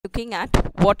looking at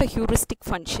what a heuristic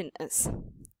function is.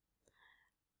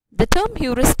 The term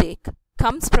heuristic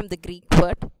comes from the Greek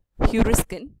word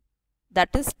heuriskin,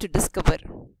 that is to discover.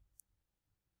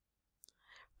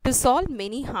 To solve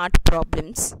many hard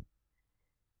problems,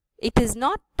 it is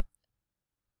not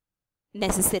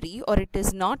necessary or it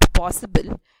is not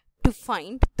possible to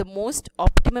find the most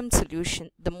optimum solution,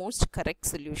 the most correct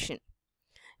solution.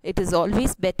 It is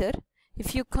always better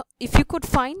if you could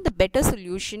find the better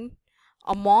solution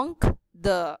among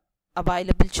the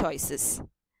available choices.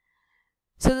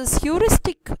 So this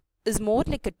heuristic is more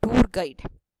like a tour guide.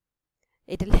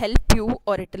 It will help you,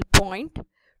 or it will point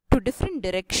to different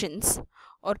directions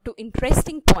or to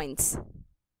interesting points.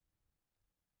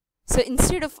 So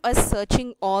instead of us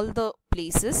searching all the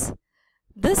places,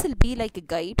 this will be like a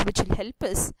guide which will help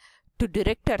us to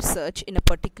direct our search in a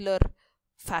particular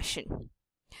fashion.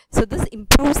 So this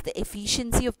improves the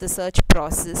efficiency of the search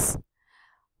process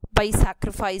by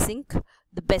sacrificing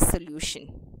the best solution.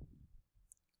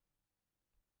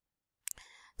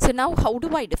 So now how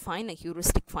do I define a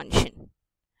heuristic function?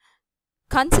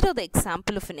 Consider the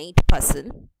example of an 8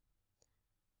 puzzle.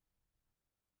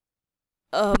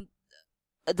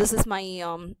 This is my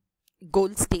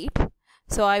goal state.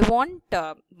 So I want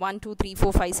 1, 2, 3,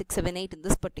 4, 5, 6, 7, 8 in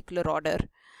this particular order.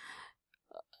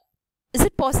 Is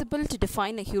it possible to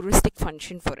define a heuristic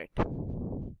function for it?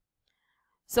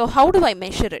 So how do I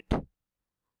measure it?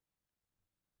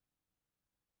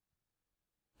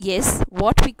 Yes,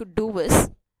 what we could do is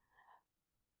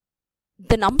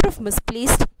the number of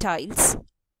misplaced tiles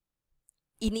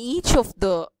in each of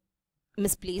the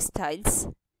misplaced tiles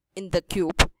in the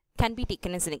cube can be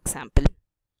taken as an example.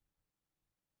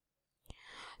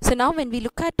 So now when we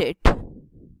look at it,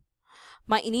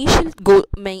 my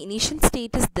initial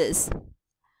state is this,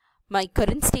 my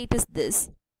current state is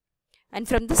this, and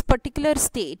from this particular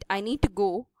state I need to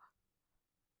go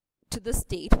to this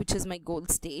state which is my goal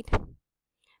state,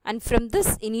 and from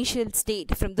this initial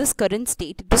state, from this current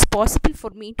state, it is possible for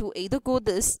me to either go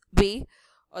this way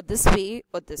or this way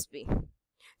or this way.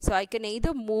 So I can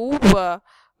either move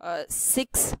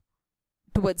 6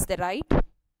 towards the right,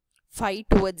 5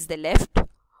 towards the left,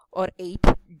 or 8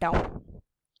 down.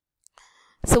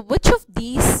 So which of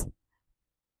these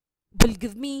will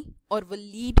give me or will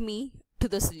lead me to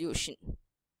the solution?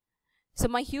 So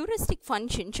my heuristic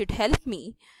function should help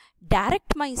me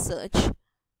direct my search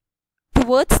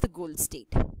towards the goal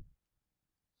state.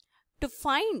 To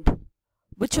find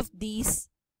which of these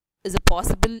is a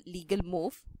possible legal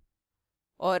move,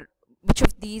 or which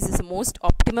of these is the most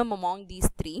optimum among these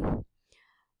three,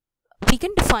 we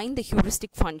can define the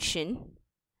heuristic function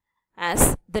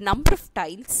as the number of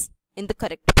tiles in the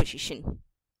correct position.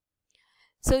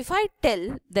 So if I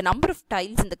tell the number of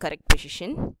tiles in the correct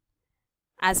position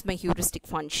as my heuristic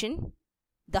function,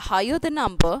 the higher the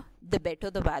number, the better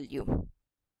the value.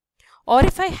 Or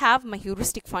if I have my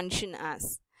heuristic function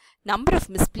as number of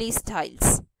misplaced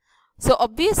tiles, so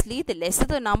obviously the lesser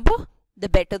the number, the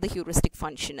better the heuristic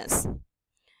function is.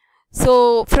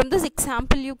 So from this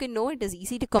example you can know it is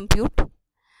easy to compute,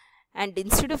 and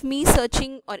instead of me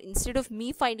searching or instead of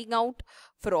me finding out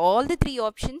for all the three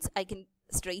options, I can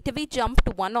straight away jump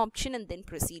to one option and then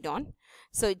proceed on.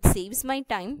 So it saves my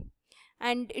time,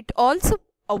 and it also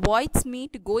avoids me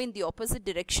to go in the opposite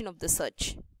direction of the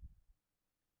search.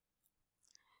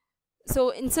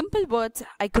 So in simple words,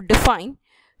 I could define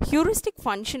heuristic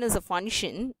function as a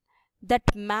function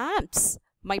that maps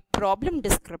my problem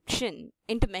description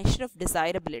into measure of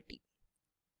desirability,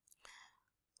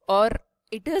 or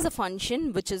it is a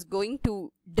function which is going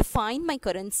to define my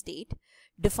current state,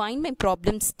 define my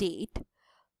problem state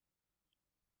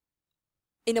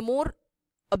in a more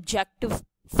objective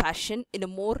fashion, in a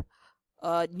more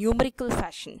numerical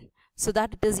fashion, so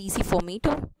that it is easy for me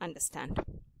to understand.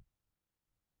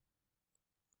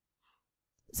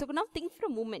 So now think for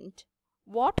a moment,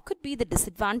 what could be the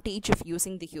disadvantage of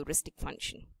using the heuristic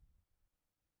function?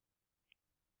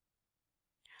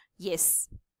 Yes,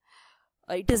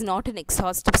 it is not an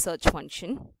exhaustive search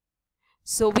function.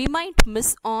 So we might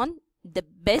miss on the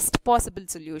best possible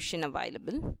solution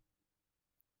available.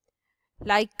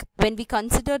 Like when we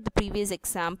considered the previous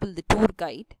example, the tour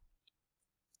guide.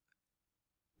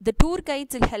 The tour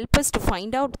guides will help us to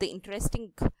find out the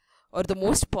interesting or the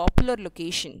most popular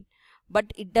location,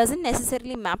 but it doesn't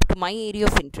necessarily map to my area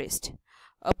of interest.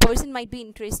 A person might be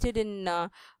interested in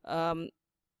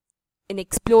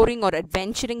exploring or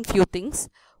adventuring few things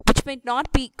which might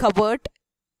not be covered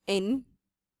in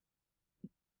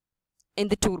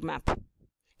the tour map.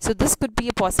 So this could be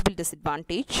a possible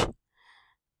disadvantage.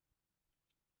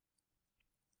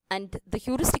 And the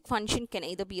heuristic function can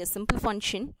either be a simple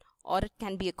function or it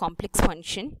can be a complex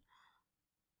function.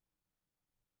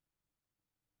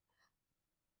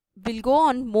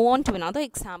 We'll move on to another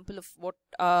example of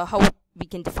how we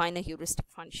can define a heuristic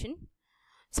function.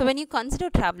 So when you consider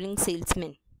traveling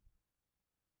salesmen,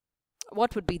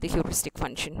 what would be the heuristic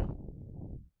function?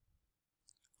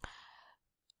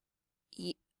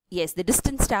 Yes, the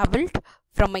distance traveled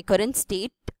from my current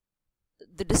state,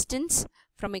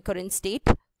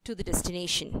 to the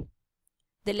destination.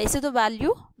 The lesser the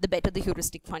value, the better the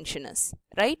heuristic function is,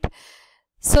 right?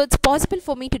 So it's possible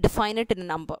for me to define it in a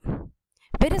number.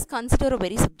 Whereas consider a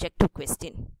very subjective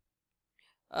question.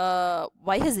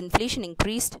 Why has inflation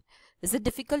increased? Is it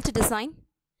difficult to design?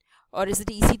 Or is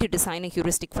it easy to design a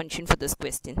heuristic function for this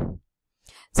question?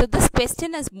 So this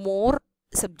question is more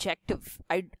subjective.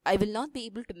 I will not be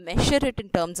able to measure it in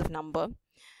terms of number.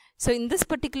 So in this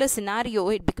particular scenario,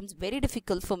 it becomes very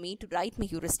difficult for me to write my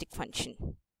heuristic function.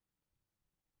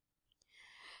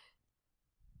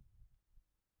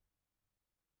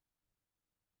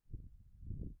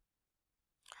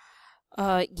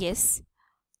 Yes.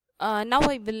 Now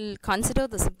I will consider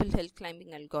the simple hill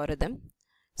climbing algorithm.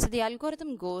 So the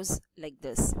algorithm goes like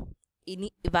this.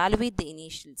 Evaluate the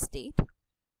initial state.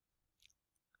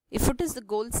 If it is the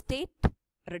goal state,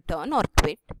 return or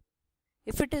quit.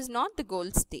 If it is not the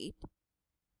goal state,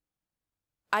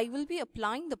 I will be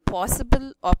applying the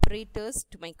possible operators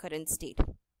to my current state.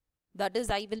 That is,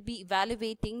 I will be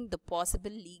evaluating the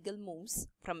possible legal moves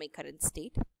from my current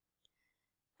state.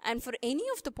 And for any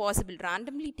of the possible,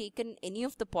 randomly taken any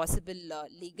of the possible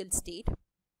legal state,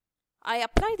 I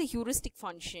apply the heuristic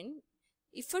function.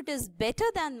 If it is better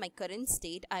than my current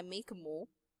state, I make a move.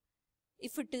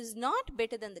 If it is not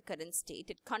better than the current state,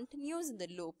 it continues in the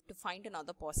loop to find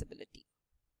another possibility.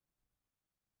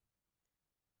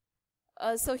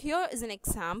 So here is an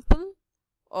example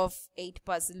of 8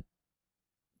 puzzle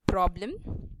problem.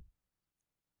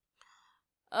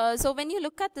 So when you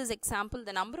look at this example,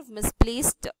 the number of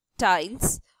misplaced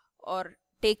tiles are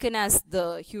taken as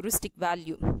the heuristic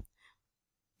value.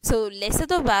 So lesser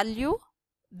the value,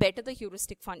 better the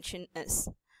heuristic function is.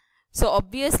 So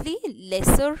obviously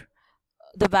lesser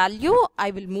the value,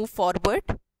 I will move forward.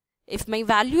 If my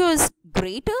value is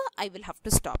greater, I will have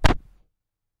to stop.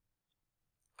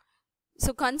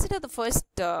 So consider the first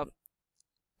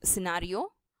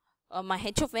scenario. My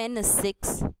h of n is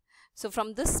 6. So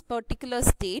from this particular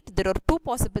state, there are 2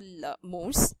 possible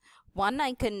moves. One,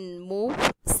 I can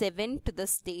move 7 to the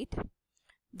state.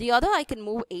 The other, I can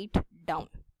move 8 down.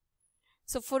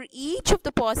 So for each of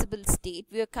the possible state,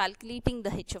 we are calculating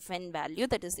the h of n value,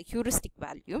 that is the heuristic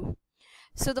value.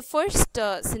 So the first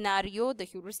scenario, the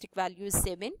heuristic value is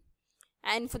 7.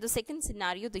 And for the second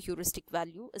scenario, the heuristic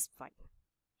value is 5.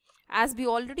 As we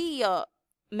already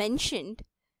mentioned,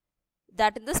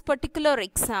 that in this particular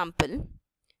example,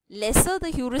 lesser the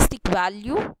heuristic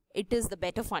value, it is the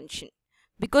better function,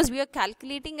 because we are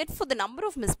calculating it for the number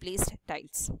of misplaced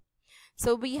tiles.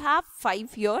 So we have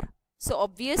 5 here. So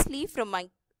obviously from my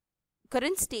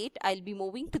current state, I'll be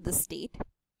moving to this state.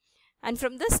 And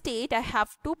from this state, I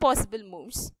have 2 possible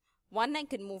moves. One, I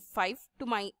can move 5 to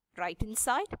my right hand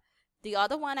side. The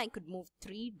other one, I could move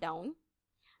 3 down.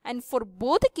 And for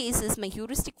both the cases, my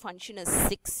heuristic function is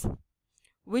 6,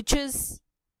 which is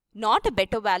not a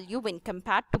better value when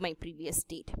compared to my previous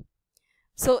state.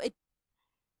 So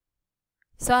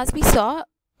as we saw,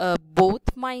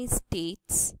 both my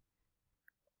states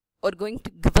are going to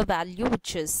give a value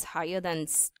which is higher than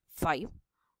 5.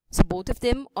 So both of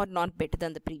them are not better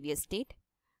than the previous state.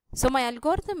 So my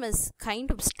algorithm is kind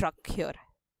of stuck here.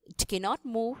 It cannot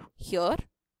move here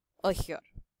or here.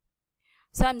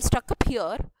 So I'm stuck up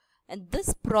here, and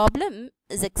this problem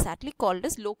is exactly called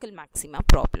as local maxima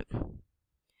problem.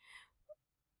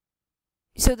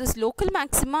 So this local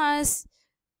maxima is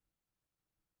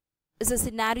a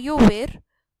scenario where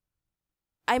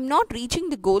I'm not reaching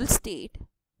the goal state,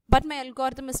 but my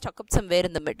algorithm is stuck up somewhere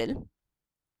in the middle.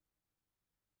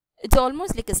 It's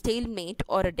almost like a stalemate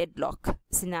or a deadlock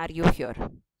scenario here.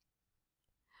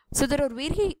 So there are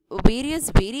various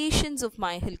variations of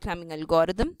my hill climbing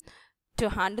algorithm to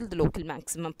handle the local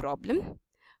maximum problem,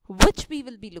 which we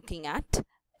will be looking at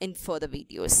in further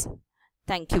videos.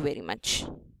 Thank you very much.